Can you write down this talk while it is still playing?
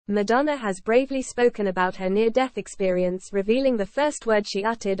Madonna has bravely spoken about her near-death experience, revealing the first word she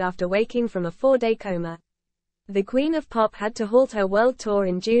uttered after waking from a 4-day coma. The Queen of Pop had to halt her world tour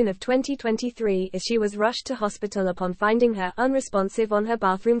in June of 2023 as she was rushed to hospital upon finding her unresponsive on her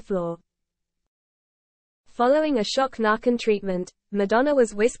bathroom floor. Following a shock Narcan treatment, Madonna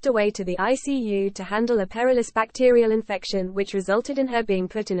was whisked away to the ICU to handle a perilous bacterial infection which resulted in her being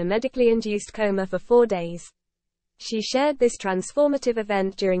put in a medically induced coma for 4 days. She shared this transformative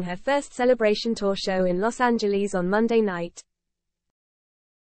event during her first Celebration Tour show in Los Angeles on Monday night.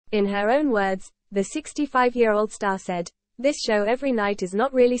 In her own words, the 65-year-old star said, "This show every night is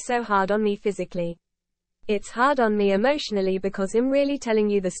not really so hard on me physically. It's hard on me emotionally because I'm really telling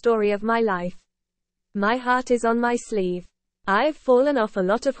you the story of my life. My heart is on my sleeve. I've fallen off a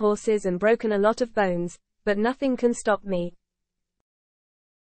lot of horses and broken a lot of bones, but nothing can stop me."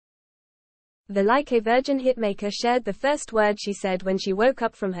 The Like a Virgin hitmaker shared the first word she said when she woke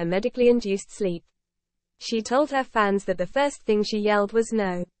up from her medically induced sleep. She told her fans that the first thing she yelled was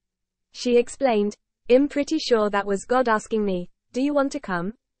no. She explained, "I'm pretty sure that was God asking me, do you want to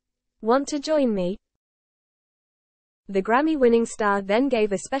come? Want to join me?" The Grammy-winning star then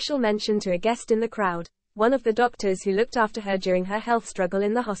gave a special mention to a guest in the crowd, one of the doctors who looked after her during her health struggle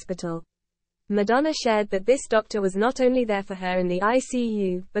in the hospital. Madonna shared that this doctor was not only there for her in the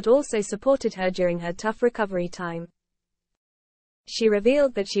ICU, but also supported her during her tough recovery time. She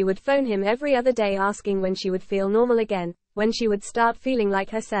revealed that she would phone him every other day asking when she would feel normal again, when she would start feeling like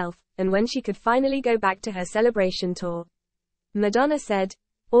herself, and when she could finally go back to her celebration tour. Madonna said,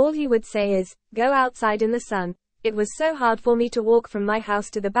 "All he would say is, go outside in the sun. It was so hard for me to walk from my house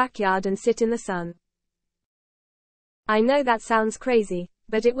to the backyard and sit in the sun. I know that sounds crazy,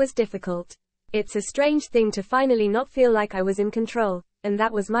 but it was difficult. It's a strange thing to finally not feel like I was in control, and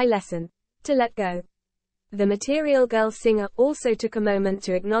that was my lesson, to let go." The Material Girl singer also took a moment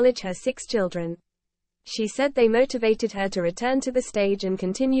to acknowledge her 6 children. She said they motivated her to return to the stage and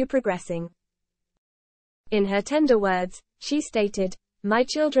continue progressing. In her tender words, she stated, "My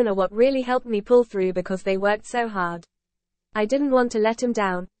children are what really helped me pull through because they worked so hard. I didn't want to let them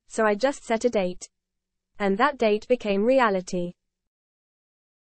down, so I just set a date. And that date became reality."